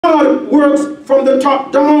God works from the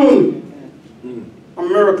top down. A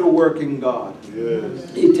miracle working God.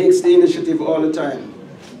 Yes. He takes the initiative all the time.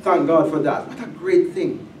 Thank God for that. What a great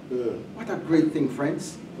thing. Yeah. What a great thing,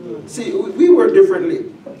 friends. See, we work differently.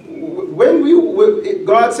 When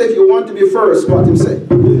God said, if you want to be first, what He said?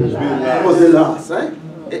 You must be last. Eh?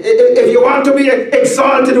 If you want to be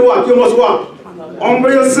exalted, what? You must what?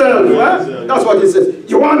 Humble yourself. Eh? That's what He says.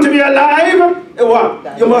 You want to be alive?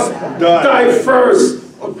 What? You must die first.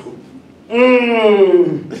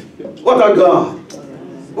 What a God.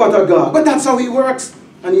 What a God. But that's how He works.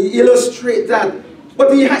 And He illustrates that.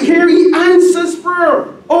 But here He answers prayer.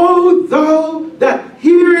 Oh, thou that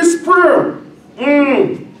hearest prayer.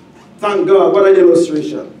 Thank God. What an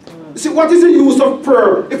illustration. You see, what is the use of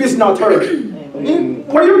prayer if it's not heard?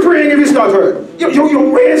 Why are you praying if it's not heard? You're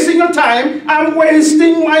wasting your time. I'm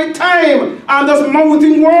wasting my time. I'm just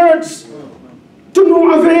mouthing words to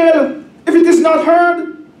no avail if it is not heard.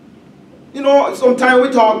 You know, sometimes we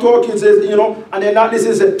talk to our kids, you know, and they're not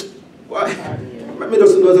listening. Well, let me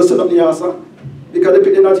just sit up the answer because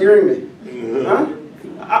they're not hearing me. Huh?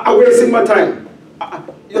 I'm wasting my time.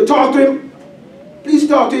 You talk to him, please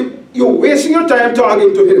talk to him. You're wasting your time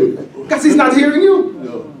talking to him because he's not hearing you.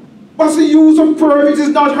 No. What's the use of prayer if it is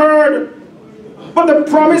not heard? But the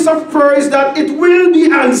promise of prayer is that it will be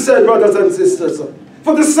answered, brothers and sisters.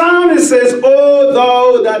 For the psalmist says, "O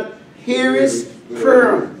thou that hearest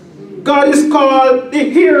prayer." God is called the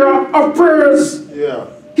hearer of prayers. Yeah.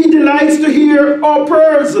 He delights to hear our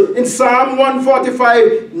prayers. In Psalm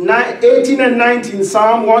 145, 18 and 19,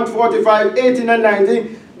 Psalm 145, 18 and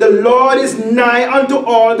 19, the Lord is nigh unto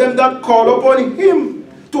all them that call upon Him,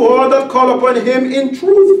 to all that call upon Him in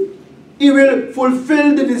truth. He will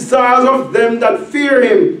fulfill the desires of them that fear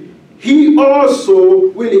Him. He also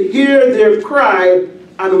will hear their cry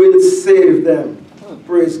and will save them.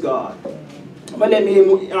 Praise God. But let me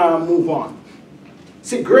move on.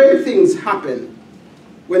 See, great things happen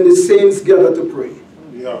when the saints gather to pray.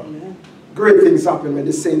 Yeah. Great things happen when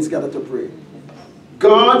the saints gather to pray.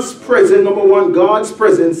 God's presence, number one, God's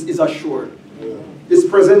presence is assured. Yeah. His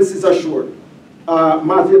presence is assured.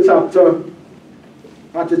 Matthew chapter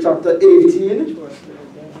 18,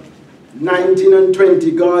 19 and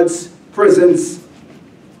 20, God's presence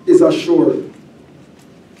is assured.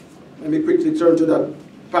 Let me quickly turn to that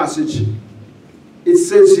passage. It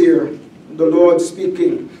says here, the Lord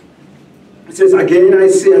speaking, it says, "Again I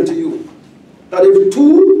say unto you, that if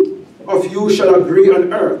two of you shall agree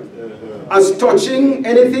on earth, as touching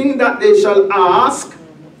anything that they shall ask,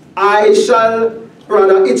 it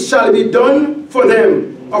shall be done for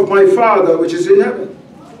them of my Father which is in heaven.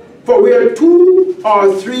 For where two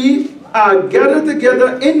or three are gathered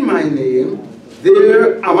together in my name,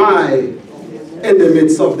 there am I in the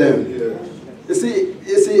midst of them." You see,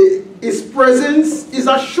 His presence is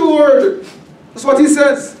assured. That's what He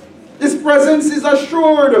says. His presence is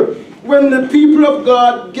assured when the people of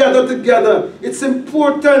God gather together. It's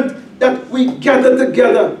important that we gather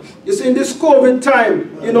together. You see, in this COVID time,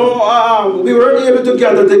 you know, we weren't able to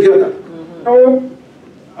gather together.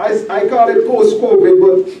 I call it post-COVID,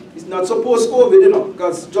 but it's not so post-COVID, you know,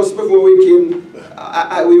 because just before we came,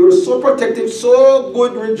 we were so protective, so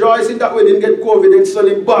good, rejoicing that we didn't get COVID, and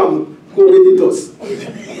suddenly, bam, COVID hit us.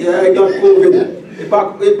 Yeah, I got COVID.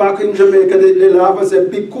 Back in Jamaica, they laugh and say,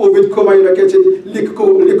 "Big COVID come and you catch it, little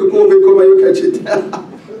COVID come and you catch it."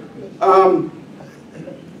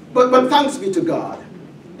 But thanks be to God.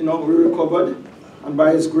 You know, we recovered, and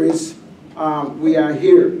by His grace, we are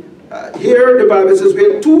here. Here the Bible says,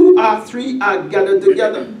 where two or three are gathered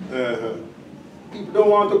together. People don't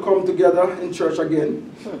want to come together in church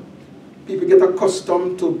again. People get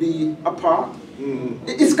accustomed to be apart.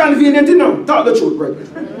 It's convenient, you know. Talk the truth, brethren.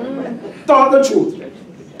 Talk the truth.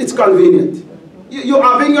 It's convenient. You're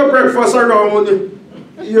having your breakfast around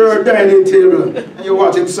your dining table and you're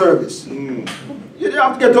watching service. You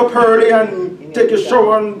have to get up early and take a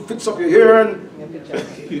shower and fix up your hair and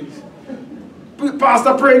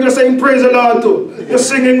pastor praying, you're saying praise the Lord too. You're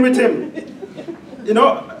singing with him. You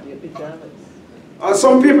know,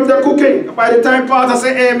 some people, they're cooking. By the time pastor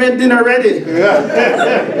say amen, dinner ready.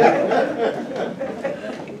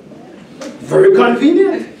 Very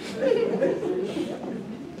convenient.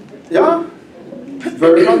 Yeah,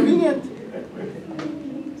 very convenient.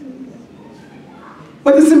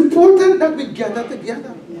 But it's important that we gather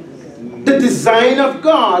together. The design of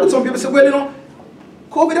God. Some people say, well, you know,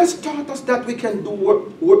 COVID has taught us that we can do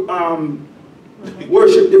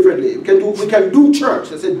worship differently. We can do church.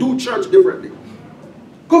 They say do church differently.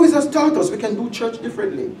 COVID has taught us we can do church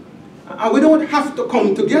differently. And we don't have to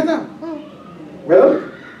come together. Well,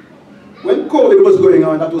 when COVID was going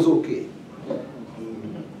on, that was okay.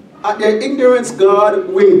 At their ignorance, God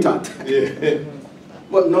winked at. Yeah.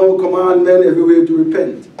 But now command men everywhere to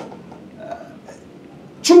repent.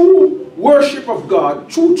 True worship of God,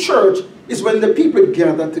 true church, is when the people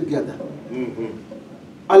gather together.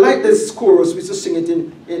 I like this chorus. We used to sing it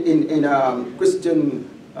in Christian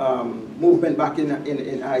movement back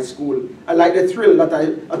in high school. I like the thrill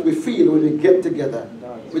that we feel when we get together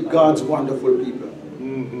with God's wonderful people.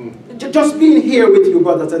 Just being here with you,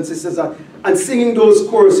 brothers and sisters, and singing those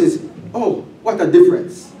choruses, oh, what a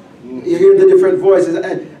difference. You hear the different voices,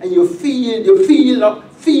 and you feed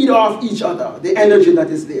off each other, the energy that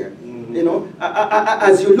is there. You know,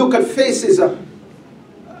 as you look at faces, the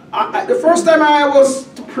first time I was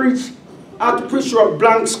to preach, I had to preach to a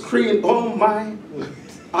blank screen. Oh my,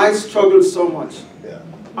 I struggled so much.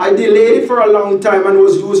 I delayed for a long time and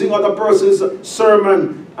was using other person's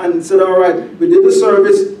sermon and said, all right, we did the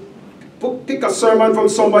service, pick a sermon from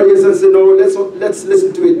somebody else and said, no, let's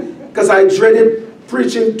listen to it. Because I dreaded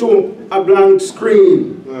preaching to a blank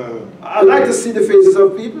screen. I like to see the faces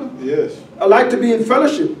of people. Yes. I like to be in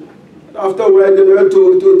fellowship. After a while, you learn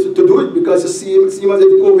to do it because you seem as if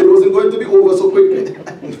COVID wasn't going to be over so quickly.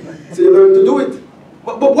 So you learn to do it.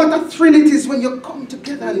 But what a thrill it is when you come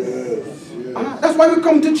together. And, that's why we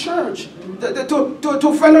come to church,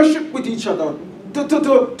 to fellowship with each other,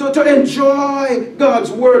 to enjoy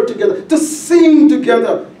God's word together, to sing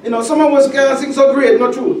together. You know, some of us can't sing so great,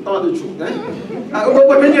 not true, not the truth.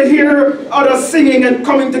 But when you hear others singing and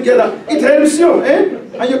coming together, it helps you,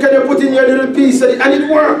 and you can put in your little piece and it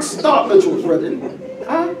works. Not the truth, brethren.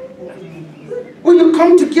 When you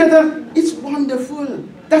come together, it's wonderful.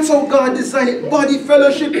 That's how God designed it, body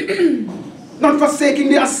fellowship. Not forsaking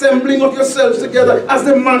the assembling of yourselves together as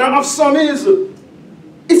the manner of some is.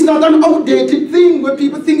 It's not an outdated thing where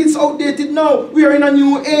people think it's outdated now. We are in a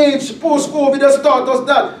new age. Post-COVID has taught us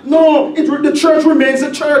that. No, the church remains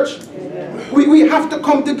a church. We have to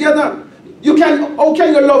come together. How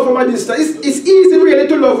can you love from a distance? It's easy really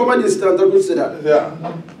to love from a distance, I would say that. Yeah.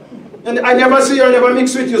 And I never see you, I never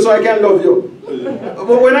mix with you, so I can't love you.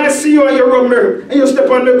 But when I see you and you rub me, and you step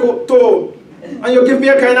on my toe, and you give me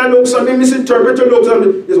a kind of looks, and me misinterpret your looks,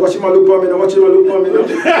 and just watching my look for me now, watching my look for me now.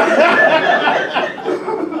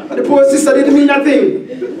 And the poor sister didn't mean nothing.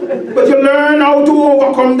 But you learn how to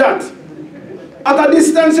overcome that. At a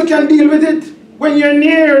distance, you can deal with it. When you're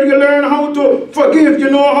near, you learn how to forgive, you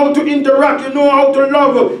know how to interact, you know how to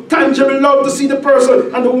love, tangible love, to see the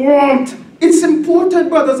person and the warmth. It's important,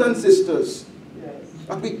 brothers and sisters,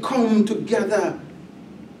 that we come together.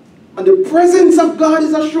 And the presence of God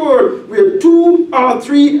is assured where 2 or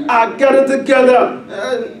 3 are gathered together.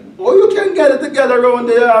 Or you can gather together around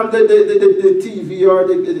the TV or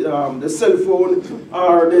the cell phone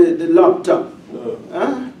or the laptop.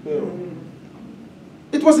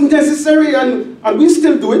 It wasn't necessary, and we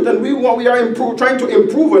still do it, and we are trying to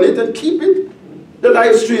improve on it and keep it. The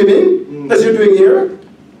live streaming, as you're doing here.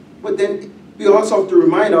 But then we also have to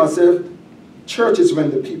remind ourselves, church is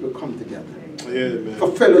when the people come together. Yeah,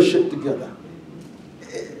 for fellowship together.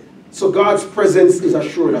 So God's presence is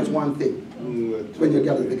assured, that's one thing. When you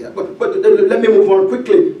gather together. But let me move on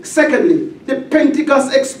quickly. Secondly, the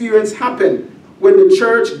Pentecost experience happened when the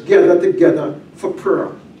church gathered together for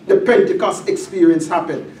prayer. The Pentecost experience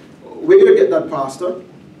happened. Where do you get that, Pastor?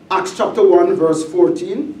 Acts chapter 1, verse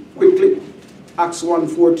 14. Quickly. Acts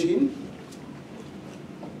 1:14.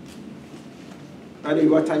 I don't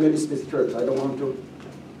know what time you dismiss church. I don't want to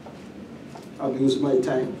abuse my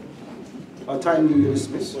time. What time do you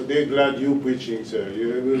dismiss? Well, they're glad you're preaching, sir.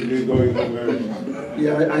 You will be going somewhere.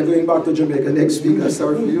 Yeah, I'm going back to Jamaica next week. I'm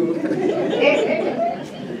sorry for you.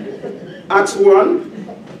 Acts 1,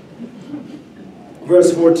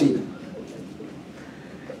 verse 14.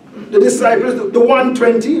 The disciples, the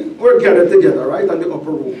 120, were gathered together, right, in the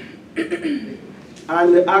upper room.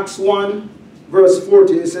 And Acts 1, verse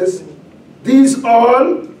 14, it says, these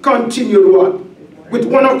all continued what? With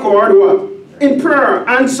one accord, what? In prayer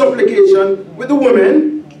and supplication with the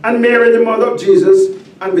women and Mary, the mother of Jesus,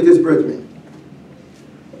 and with his brethren.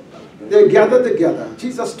 They gathered together.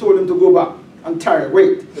 Jesus told them to go back and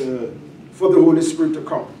wait for the Holy Spirit to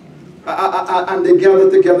come. And they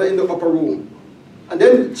gathered together in the upper room. And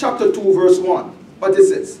then chapter 2, verse 1, what it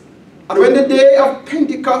says? And when the day of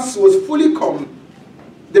Pentecost was fully come,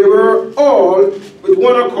 they were all with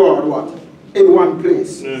one accord, what? In one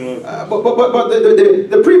place. But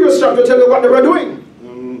the previous chapter tells you what they were doing.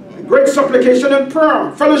 Great supplication and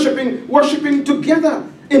prayer, fellowshipping, worshiping together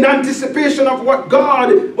in anticipation of what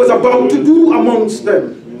God was about to do amongst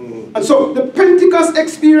them. And so the Pentecost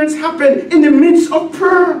experience happened in the midst of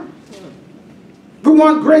prayer. We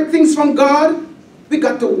want great things from God. We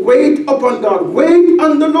got to wait upon God. Wait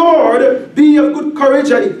on the Lord. Be of good courage,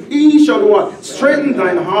 and he shall what? Strengthen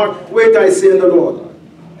thine heart. Wait, I say in the Lord.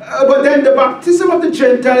 But then the baptism of the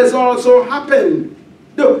Gentiles also happened.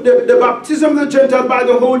 The baptism of the Gentiles by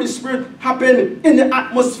the Holy Spirit happened in the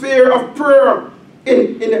atmosphere of prayer.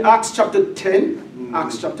 In Acts chapter 10.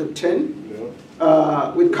 Acts chapter 10.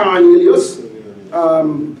 With Cornelius.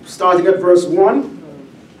 Starting at verse 1.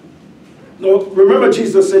 Now, remember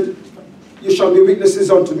Jesus said, you shall be witnesses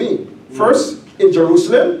unto me. First, in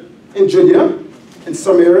Jerusalem, in Judea, in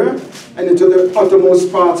Samaria, and into the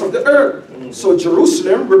uttermost parts of the earth. So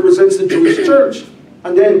Jerusalem represents the Jewish church.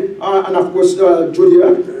 And then, and of course,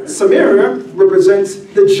 Judea, Samaria represents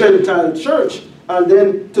the Gentile church. And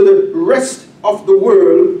then to the rest of the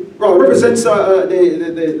world, well, represents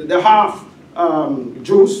the half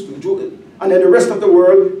Jews, and then the rest of the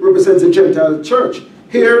world represents the Gentile church.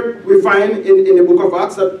 Here we find in the book of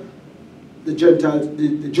Acts that the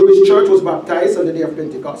Jewish church was baptized on the day of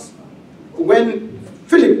Pentecost. When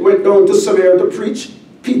Philip went down to Samaria to preach,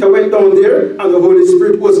 Peter went down there and the Holy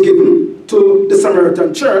Spirit was given to the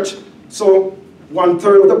Samaritan church. So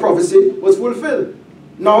 1/3 of the prophecy was fulfilled.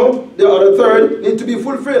 Now the other third need to be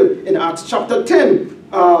fulfilled. In Acts chapter 10,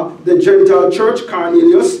 the Gentile church,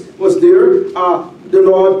 Cornelius, was there. The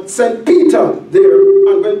Lord sent Peter there.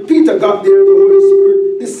 And when Peter got there, the Holy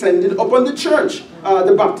Spirit descended upon the church.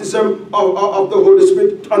 The baptism of the Holy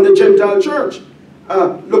Spirit on the Gentile church.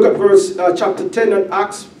 Look at chapter 10 and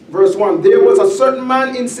Acts verse 1. There was a certain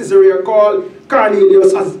man in Caesarea called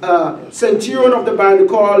Cornelius, a centurion of the band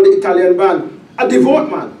called the Italian band, a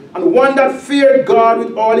devout man, and one that feared God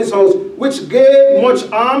with all his house, which gave much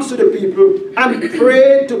alms to the people and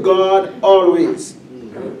prayed to God always.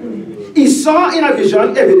 He saw in a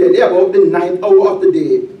vision, evidently about the 9th hour of the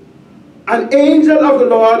day, an angel of the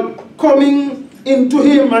Lord coming into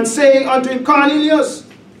him and saying unto him, Cornelius.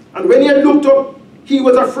 And when he had looked up, he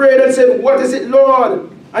was afraid and said, What is it, Lord?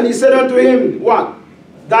 And he said unto him, What?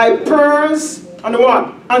 Thy prayers and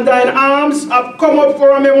what? And thine alms have come up for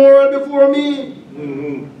a memorial before me.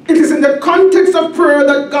 It is in the context of prayer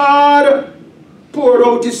that God poured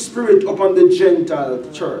out his Spirit upon the Gentile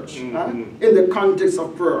church. In the context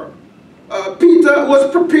of prayer. Peter was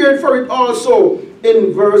prepared for it also.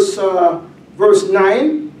 In verse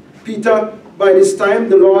 9, Peter, by this time,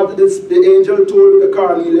 the angel told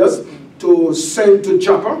Cornelius to send to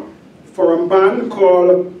Joppa for a man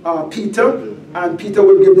called Peter, and Peter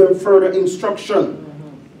would give them further instruction.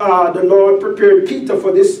 The Lord prepared Peter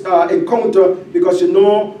for this encounter because you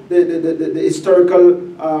know the historical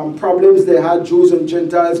problems they had. Jews and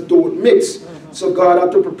Gentiles don't mix. So God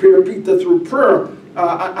had to prepare Peter through prayer.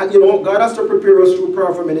 And you know, God has to prepare us through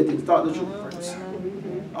prayer for many things. Start the truth, friends.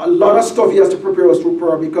 A lot of stuff he has to prepare us through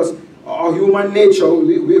prayer because our human nature,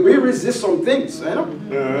 we resist some things. You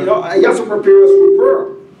know, he has to prepare us through prayer.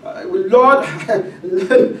 Lord,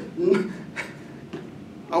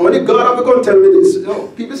 and when God have to come tell me this, you know,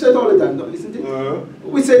 people say it all the time, don't listen to it.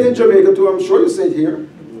 We say it in Jamaica too, I'm sure you say it here.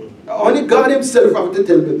 Only God himself have to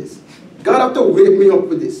tell me this. God have to wake me up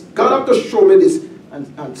with this. God have to show me this.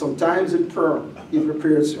 And sometimes in prayer, he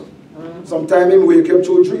prepares you. Sometimes he wake you up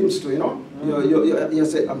through dreams too, you know. You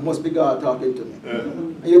say, I must be God talking to me.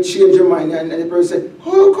 And you change your mind and the person say,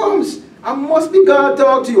 how comes? I must be God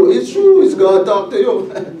talking to you. It's true, it's God talking to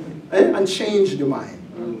you. And change the mind.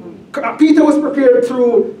 Peter was prepared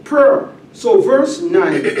through prayer. So verse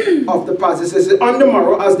 9 of the passage says, on the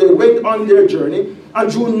morrow, as they went on their journey and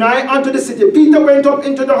drew nigh unto the city, Peter went up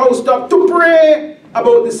into the housetop to pray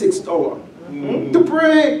about the 6th hour. To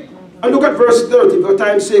pray. And look at verse 30, for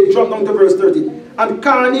time's sake, jump down to verse 30. And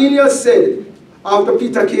Cornelius said, after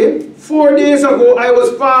Peter came, 4 days ago I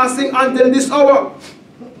was fasting until this hour.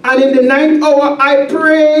 And in the 9th hour I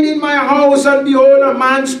prayed in my house, and behold, a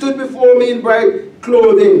man stood before me in bright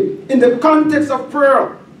clothing. In the context of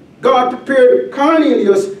prayer, God prepared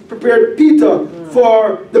Cornelius, prepared Peter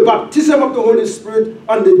for the baptism of the Holy Spirit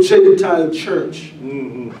on the Gentile church.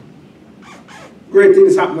 Great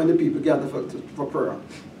things happen when the people gather for prayer.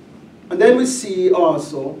 And then we see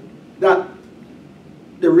also that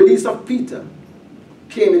the release of Peter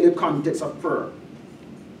came in the context of prayer.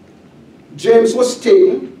 James was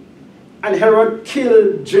taken, and Herod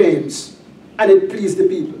killed James, and it pleased the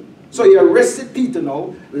people. So he arrested Peter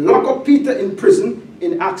now, locked up Peter in prison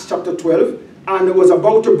in Acts chapter 12, and was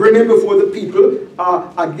about to bring him before the people,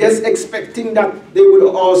 I guess expecting that they would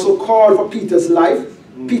also call for Peter's life.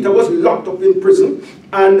 Peter was locked up in prison,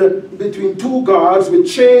 and between two guards with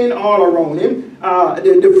chain all around him.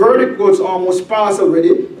 The verdict was almost passed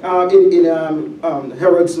already in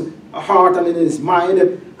Herod's heart and in his mind.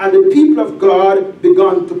 And the people of God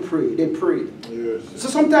began to pray. They prayed. Yes. So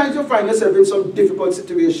sometimes you find yourself in some difficult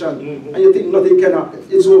situation and you think nothing can happen.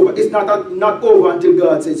 It's over. It's not over until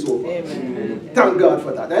God says it's over. Amen. Thank God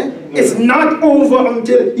for that. It's not over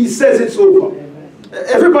until He says it's over.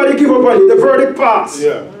 Everybody give up on it. The verdict passed.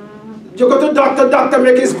 Yeah. You go to doctor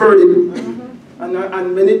make his verdict.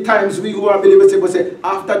 And many times we who are believers will say,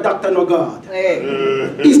 after doctor no God.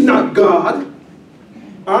 He's not God.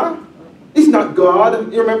 Huh? He's not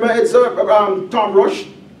God. You remember it's Tom Rush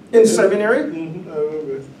in seminary?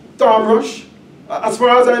 Tom Rush. As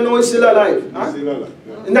far as I know, he's still alive. Huh? Still alive.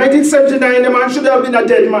 Yeah. In 1979, the man should have been a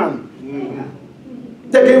dead man.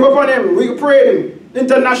 They gave up on him. We prayed him.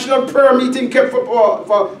 International prayer meeting kept for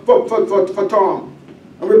Tom.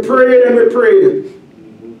 And we prayed and we prayed.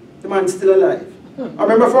 The man's still alive. I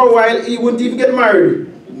remember for a while he wouldn't even get married.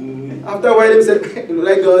 After a while he said,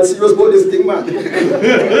 like God serious about this thing, man. He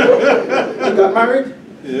got married.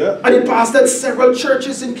 Yeah. And he pastored several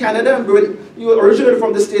churches in Canada. And he was originally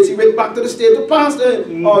from the States. He went back to the States to pastor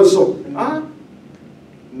also. Huh?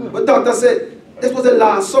 But doctor said, this was the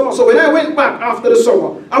last summer. So when I went back after the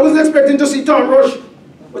summer, I wasn't expecting to see Tom Rush.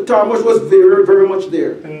 But Tom Rush was very, very much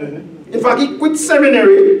there. In fact, he quit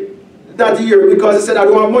seminary that year because he said, I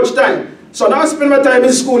don't have much time. So now I spend my time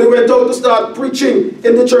in school. He went out to start preaching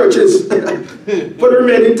in the churches for the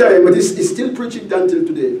remaining time. But he's still preaching until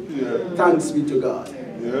today. Yeah. Thanks be to God.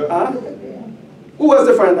 Yeah. Huh? Who was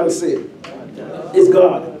the final say? It's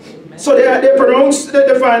God. So they pronounced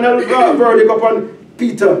the final verdict upon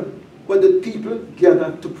Peter. But the people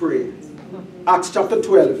gathered to pray. Acts chapter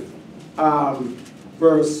 12,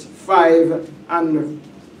 verse 5 and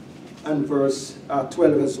verse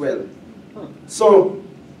 12 as well. So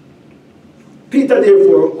Peter,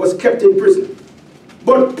 therefore, was kept in prison.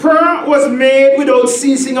 But prayer was made without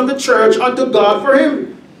ceasing of the church unto God for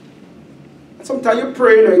him. Sometimes you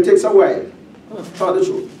pray, and it takes a while. Tell the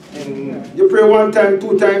truth. You pray one time,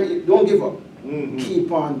 two times, don't give up.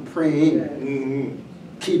 Keep on praying.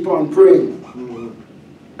 Keep on praying.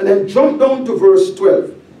 And then jump down to verse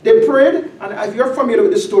 12. They prayed, and if you're familiar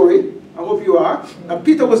with the story, I hope you are.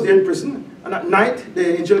 Peter was there in prison, and at night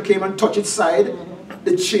the angel came and touched his side.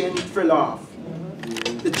 The chain fell off.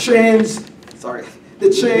 The chains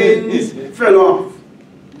fell off.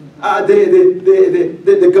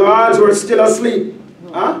 The guards were still asleep.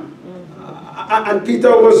 Huh? And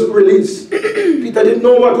Peter was released. Peter didn't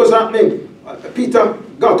know what was happening. Peter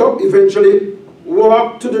got up, eventually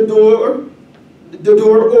walked to the door. The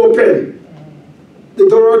door opened. The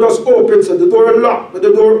door just opened, so the door locked, but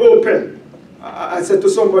the door opened. I said to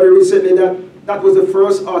somebody recently that was the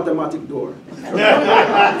first automatic door.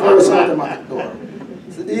 First automatic door.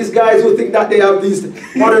 So these guys who think that they have these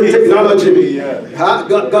modern technology,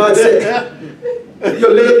 God said,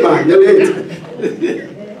 you're late, man, you're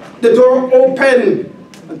late. The door opened,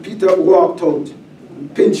 and Peter walked out,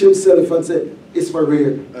 and pinched himself and said, it's for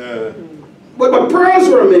real. But prayers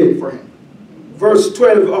were made for him. Verse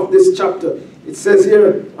 12 of this chapter, it says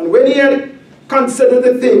here, and when he had considered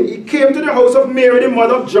the thing, he came to the house of Mary, the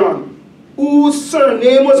mother of John, whose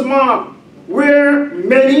surname was Mark, where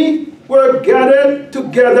many were gathered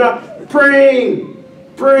together praying.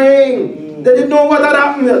 They didn't know what had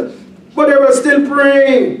happened, but they were still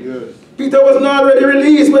praying. Yes. Peter was not already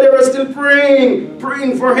released, but they were still praying for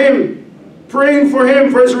him, for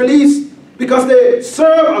his release, because they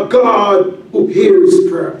serve a God who hears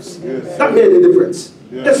prayers. Yes. That made a difference.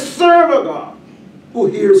 Yes. They serve a God who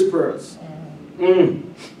hears prayers.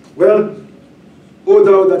 Well, O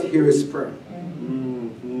thou that hearest prayer.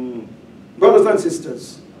 Brothers and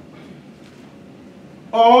sisters,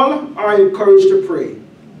 all are encouraged to pray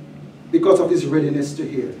because of his readiness to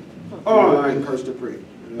hear. All are encouraged to pray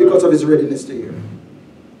because of his readiness to hear.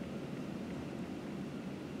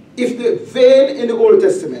 If the veil in the Old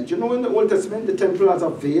Testament, you know in the Old Testament the temple has a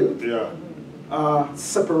veil,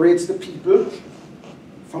 separates the people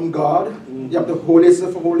from God. You have the holiest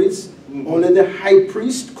of holies. Only the high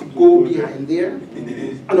priest could go behind there.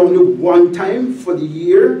 And only one time for the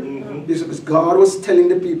year. Because God was telling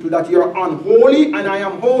the people that you're unholy and I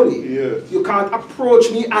am holy. Yes. You can't approach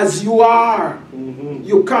me as you are.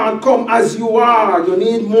 You can't come as you are. You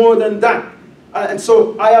need more than that. And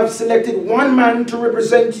so I have selected one man to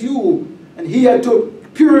represent you. And he had to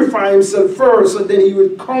purify himself first, and then he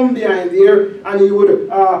would come behind there and he would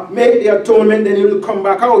make the atonement, then he would come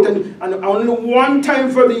back out, and only one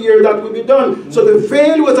time for the year that would be done. So the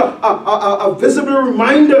veil was a visible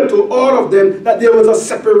reminder to all of them that there was a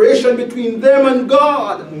separation between them and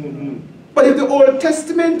God. But if the Old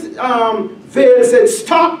Testament veil said,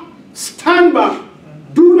 stop, stand back,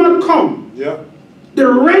 do not come. The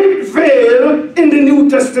red veil in the New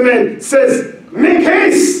Testament says, make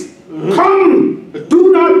haste, come.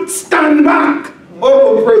 Do not stand back.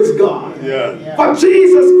 Oh, praise God. Yeah. For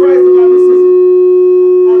Jesus Christ, the Bible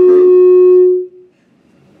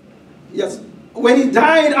says, yes, when he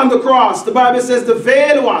died on the cross, the Bible says the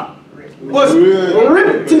veil what? Was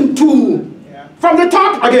ripped in two from the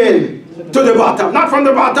top again to the bottom. Not from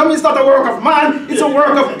the bottom, it's not a work of man, it's a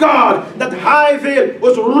work of God. That high veil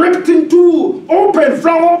was ripped in two, open,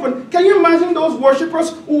 flung open. Can you imagine those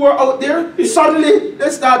worshippers who were out there? Suddenly they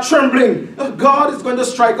start trembling. God is going to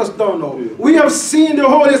strike us down now. We have seen the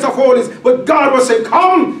holiest of holies, but God was saying,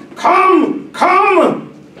 come, come,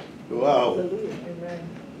 come. Wow.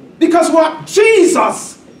 Because what?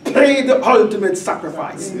 Jesus paid the ultimate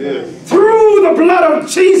sacrifice. Yes. Through the blood of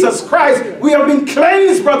Jesus Christ, we have been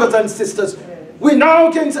cleansed, brothers and sisters. We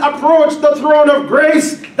now can approach the throne of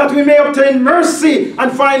grace that we may obtain mercy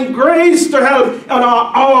and find grace to help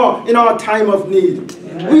in our time of need.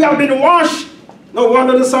 We have been washed. No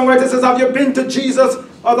wonder the songwriter says, have you been to Jesus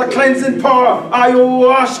or the cleansing power? Are you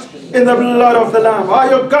washed in the blood of the Lamb? Are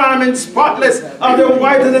your garments spotless? Are they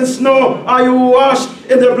whiter than snow? Are you washed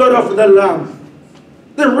in the blood of the Lamb?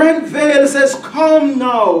 The red veil says, come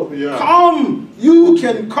now. Yeah. Come. You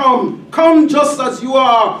can come. Come just as you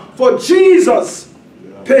are. For Jesus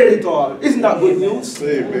paid it all. Isn't that good news?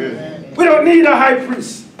 Amen. We don't need a high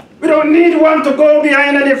priest. We don't need one to go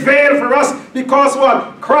behind any veil for us, because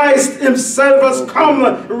what? Christ himself has come,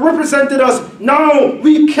 represented us. Now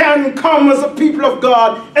we can come as a people of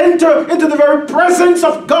God, enter into the very presence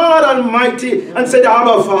of God Almighty and say,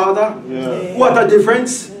 Abba, Father. Yeah. What a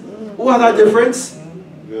difference. What a difference.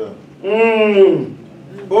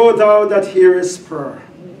 O thou that hearest prayer,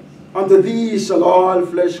 unto thee shall all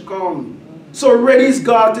flesh come. So ready is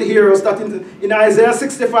God to hear us. That in Isaiah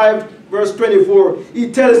 65 verse 24,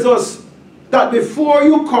 he tells us that before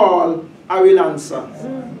you call, I will answer.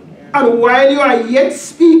 And while you are yet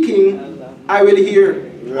speaking, I will hear.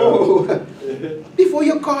 Yeah. Oh. Before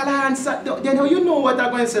you call, I answer. Then you know what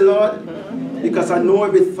I'm going to say, Lord? Because I know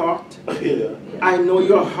every thought. Yeah. I know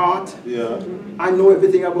your heart. Yeah. I know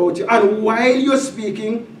everything about you. And while you're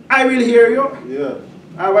speaking, I will hear you. Yeah.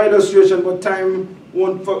 I have an illustration, but time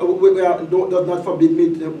does not forbid me,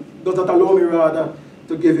 does not allow me rather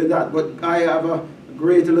to give you that. But I have a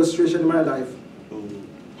great illustration in my life.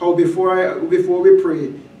 How before we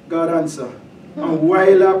pray, God answer. And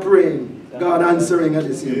while I'm praying, God answering at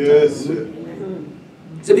the same time. Yes.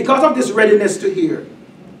 So because of this readiness to hear,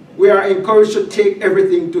 we are encouraged to take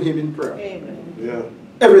everything to him in prayer. Amen. Yeah.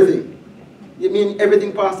 Everything. You mean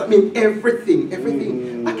everything, Pastor? I mean everything.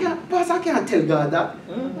 Everything. Pastor, I can't tell God that.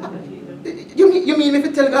 You mean if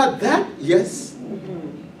you tell God that? Yes.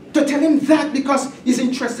 To tell him that because he's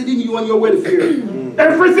interested in you and your welfare.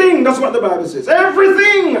 Everything. That's what the Bible says.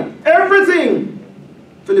 Everything. Everything.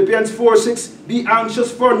 Philippians 4:6, be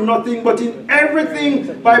anxious for nothing, but in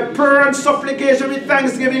everything, by prayer and supplication with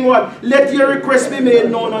thanksgiving, what? Let your requests be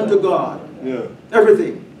made known unto God. Yeah.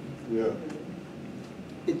 Everything. Yeah.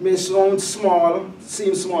 It may sound small,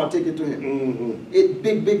 seem small, take it to him. It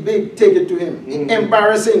big, take it to him.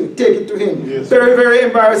 Embarrassing, take it to him. Yes, very, very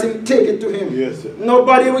embarrassing, take it to him. Yes, sir.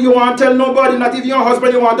 Nobody you want to tell nobody, not even your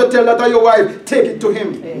husband you want to tell that or your wife, take it to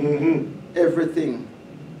him. Everything.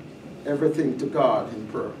 Everything to God in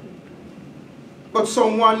prayer. But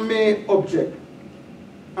someone may object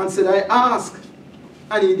and said, I asked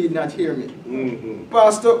and he did not hear me.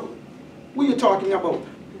 Pastor, what are you talking about?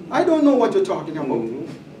 I don't know what you're talking about.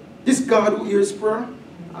 This God who hears prayer,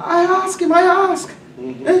 I ask him, I ask.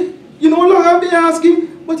 Hey, you know how long I've been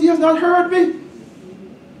asking, but he has not heard me.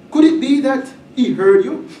 Could it be that he heard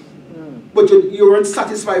you, but you weren't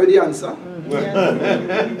satisfied with the answer?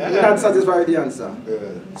 You're not satisfied with the answer.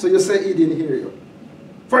 So you say he didn't hear you.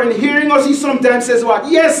 For in hearing us, he sometimes says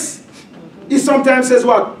what? Yes. He sometimes says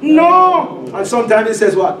what? No. And sometimes he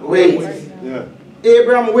says what? Wait. Yeah.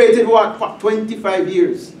 Abraham waited what? For 25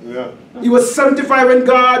 years. Yeah. He was 75 when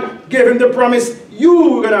God gave him the promise, you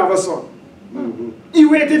were going to have a son. He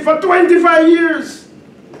waited for 25 years.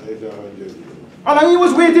 And when he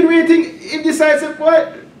was waiting, he decided,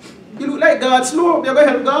 what? You look like God slow. You're going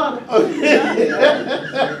to help God.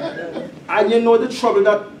 And you know the trouble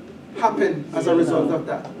that happened as a result of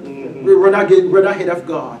that. We run ahead of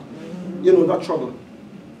God. You know that trouble.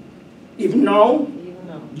 Even now,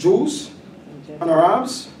 Jews and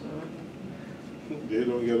Arabs, they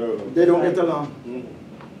don't get along. They don't get along.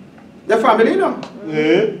 The family, you know.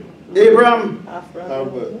 Abraham,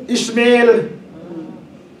 Ishmael,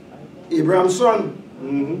 Abraham's son.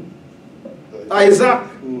 Isaac,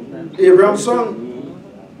 Abraham's son.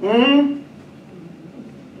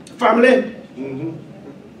 Family.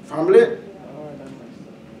 Family.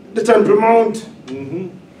 The Temple Mount.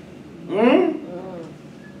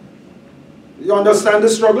 You understand the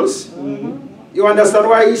struggles? You understand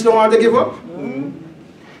why each don't want to give up?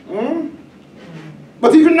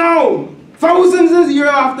 But even now, thousands of years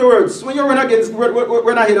afterwards, when you run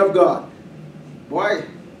ahead of God, why?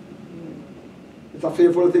 It's a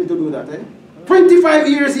fearful thing to do that, eh? 25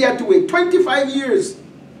 years he had to wait. 25 years.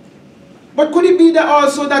 But could it be that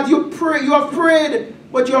also that you have prayed,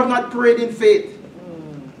 but you have not prayed in faith?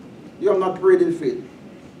 You have not prayed in faith.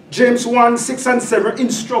 James 1, 6 and 7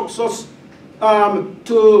 instructs us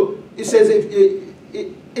it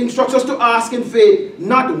instructs us to ask in faith,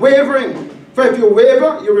 not wavering. For if you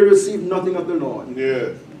waver, you will receive nothing of the Lord.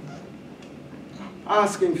 Yeah.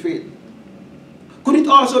 Ask in faith. Could it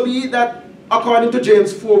also be that, according to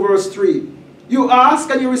James 4 verse 3, you ask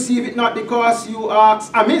and you receive it not because you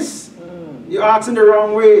ask amiss. You ask in the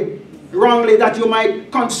wrong way, wrongly, that you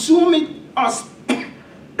might consume it or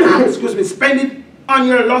excuse me, spend it on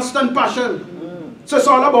your lust and passion. So it's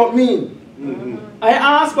all about me. I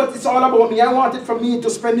ask, but it's all about me. I want it for me to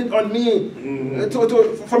spend it on me,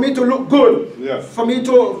 for me to look good, for me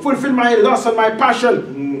to fulfill my lust and my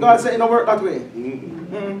passion. God said, it don't work that way.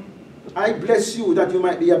 I bless you that you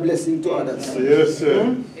might be a blessing to others. Yes,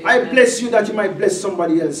 sir. I bless you that you might bless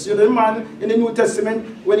somebody else. You know, the man in the New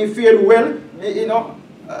Testament, when he fared well, you know,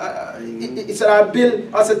 he said,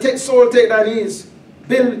 I said, take soul, take thy knees,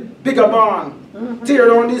 build bigger barn, tear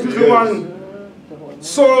down this little one,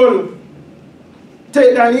 soul,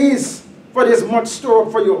 take thy knees, for there is much store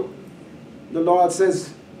up for you. The Lord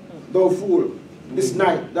says, thou fool, this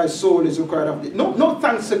night thy soul is required of thee. No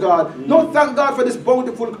thanks to God. No thank God for this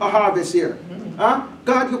bountiful harvest here.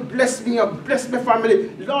 God, you bless me, you bless my family.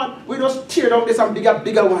 Lord, we just tear down this and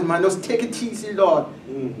bigger one, man. Just take it easy, Lord.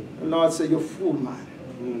 The Lord said, you fool, man.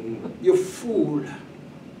 You fool.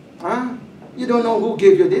 You don't know who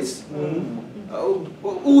gave you this?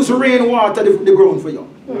 Whose rainwater the ground for you?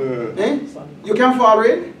 You can't fall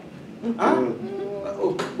rain?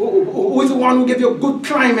 Who is the one who gave you good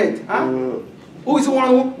climate? Who is the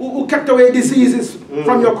one who kept away diseases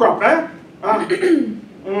from your crop?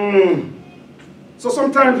 So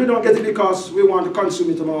sometimes we don't get it because we want to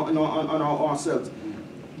consume it on ourselves.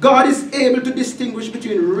 God is able to distinguish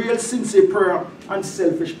between real sincere prayer and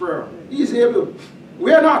selfish prayer. He is able.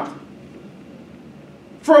 We are not.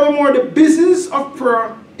 Furthermore, the business of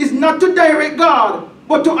prayer is not to direct God,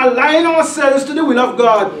 but to align ourselves to the will of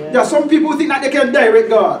God. There are some people who think that they can direct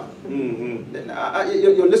God.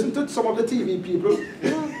 You listen to some of the TV people.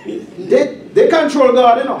 They control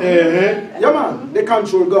God, you know. Yeah, man. They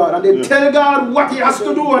control God. And they tell God what he has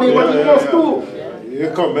to do and what he must do. You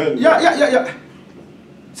comment. Yeah.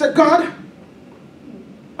 Say, God,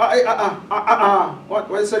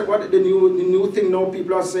 what is it? What the new thing now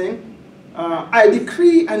people are saying? I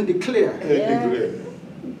decree and declare.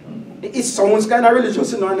 It sounds kind of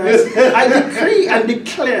religious, you know. I decree and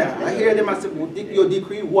declare. I hear them say, you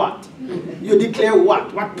decree what? You declare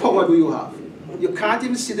what? What power do you have? You can't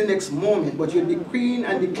even see the next moment, but you're decreeing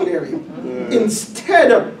and declaring.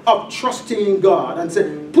 Instead of trusting in God and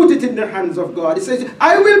say, put it in the hands of God. He says,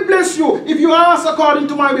 I will bless you if you ask according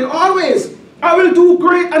to my will. Always. I will do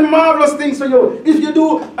great and marvelous things for you if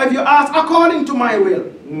you ask according to my will.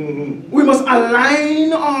 We must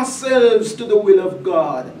align ourselves to the will of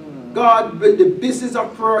God. God, the business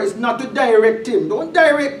of prayer is not to direct him. Don't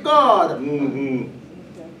direct God.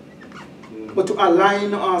 But to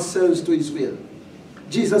align ourselves to his will.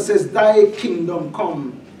 Jesus says, thy kingdom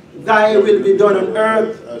come, thy will be done on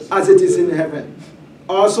earth as it is in heaven.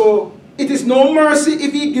 Also, it is no mercy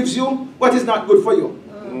if he gives you what is not good for you.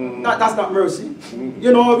 That's not mercy.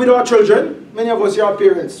 You know, with our children, many of us are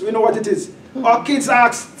parents. We know what it is. Our kids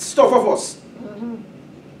ask stuff of us.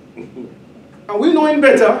 And we know him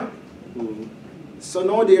better. So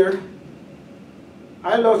no, dear,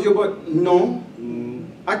 I love you, but no.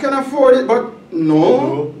 I can afford it, but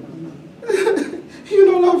no. You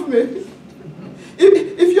don't love me.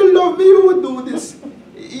 If you love me, you would do this.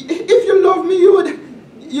 If you love me, you would.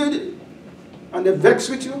 And they vex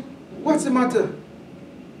with you. What's the matter?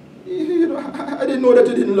 You know, I didn't know that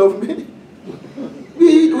you didn't love me.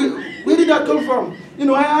 Where did that come from? You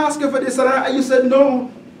know, I asked you for this and you said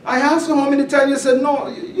no. I asked you how many times you said no.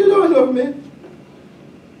 You don't love me.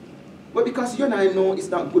 But because you and I know it's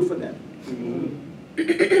not good for them.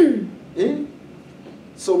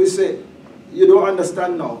 So we say, you don't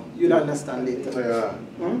understand now, you'll understand later.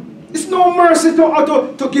 It's no mercy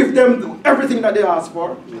to give them everything that they ask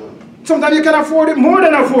for. Sometimes you can afford it more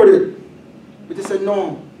than afford it. But they say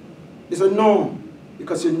no. They say no.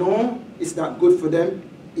 Because you know it's not good for them.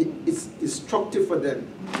 it's destructive for them.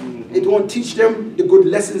 It won't teach them the good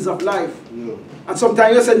lessons of life. No. And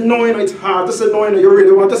sometimes you say no, you know, it's hard to say no, you know, you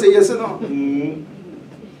really want to say yes or no.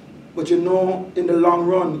 But you know, in the long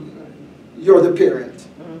run, you're the parent.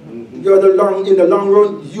 In the long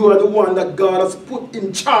run, you are the one that God has put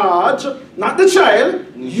in charge, not the child.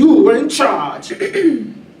 You were in charge.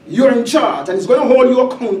 You're in charge, and He's going to hold you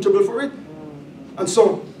accountable for it. And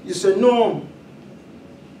so you say no.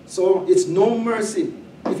 So it's no mercy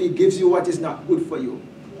if He gives you what is not good for you.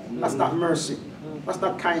 That's not mercy. That's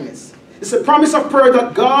not kindness. It's a promise of prayer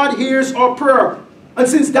that God hears our prayer. And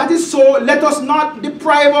since that is so, let us not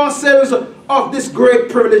deprive ourselves of this great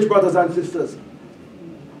privilege, brothers and sisters.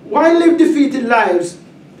 Why live defeated lives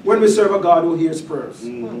when we serve a God who hears prayers?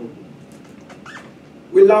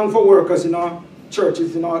 We long for workers in our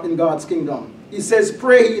churches, in God's kingdom. He says,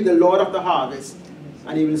 pray ye the Lord of the harvest,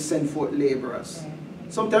 and He will send forth laborers.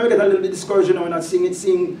 Sometimes we get a little bit discouraged when we're not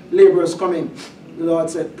seeing laborers coming. The Lord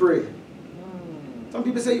said, pray. Some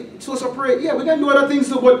people say, so pray. Yeah, we can do other things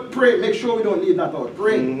too, but pray. Make sure we don't leave that out.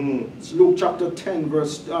 Pray. It's Luke chapter 10,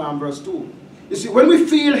 verse 2. You see, when we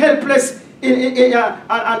feel helpless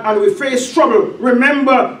and we face trouble,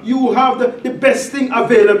 remember you have the best thing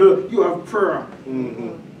available. You have prayer.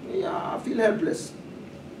 Yeah, I feel helpless.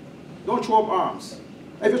 Don't throw up arms.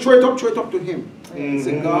 If you throw it up to Him.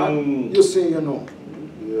 Say, God, you say you know.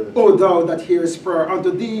 O thou that hearest prayer,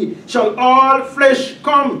 unto thee shall all flesh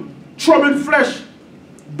come. Troubled flesh,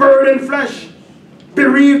 burdened flesh,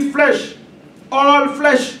 bereaved flesh. All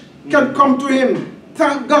flesh can come to Him.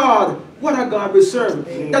 Thank God. What a God we serve.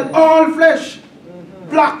 That all flesh,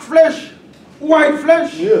 black flesh, white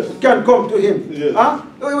flesh, can come to Him. Huh?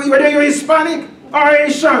 Whether you're Hispanic or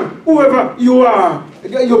Asian, whoever you are,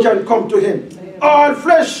 you can come to Him. All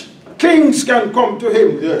flesh, kings can come to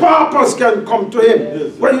Him. Papas can come to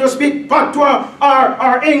Him. Whether you speak Patois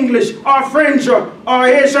or English or French or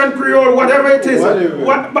Haitian Creole, whatever it is,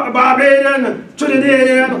 Barbadian,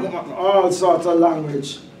 Trinidadian, all sorts of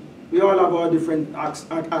language. We all have our different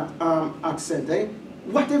accent, eh?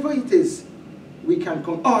 Whatever it is, we can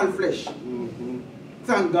come, all flesh.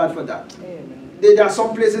 Thank God for that. There are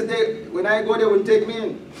some places, when I go, they won't take me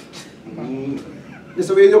in. This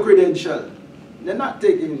is where your credential. They're not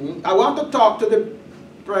taking me. I want to talk to the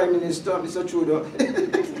Prime Minister, Mr. Trudeau.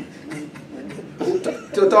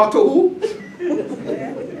 To talk to who?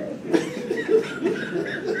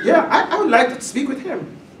 Yeah, I would like to speak with him.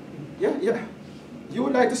 Yeah. You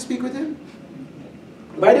would like to speak with him?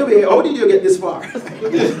 By the way, how did you get this far?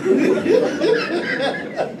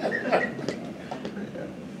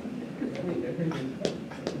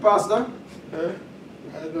 Pastor?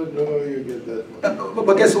 I don't know how you get that far.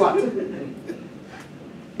 But guess what?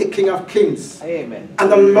 The King of Kings. Amen. And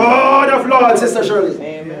the Lord of Lords, Sister Shirley.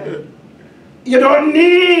 Amen. You don't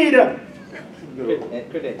need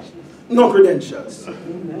Credentials. no credentials.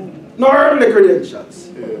 No earthly credentials.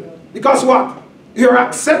 Because what? You're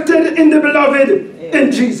accepted in the beloved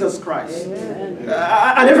in Jesus Christ.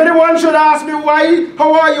 And if anyone should ask me why,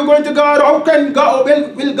 how are you going to God? How can God,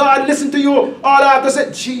 will God listen to you? All I have to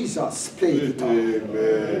say, Jesus paid it all.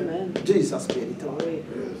 Amen. Jesus paid it all.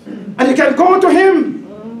 And you can go to Him,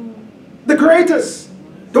 the greatest,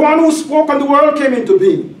 the one who spoke and the world came into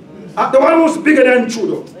being. The one who's bigger than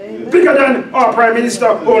Trudeau, bigger than our Prime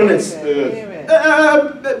Minister, Holness.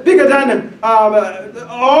 Bigger than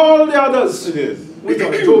all the others. Yes. We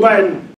thought Joe Biden.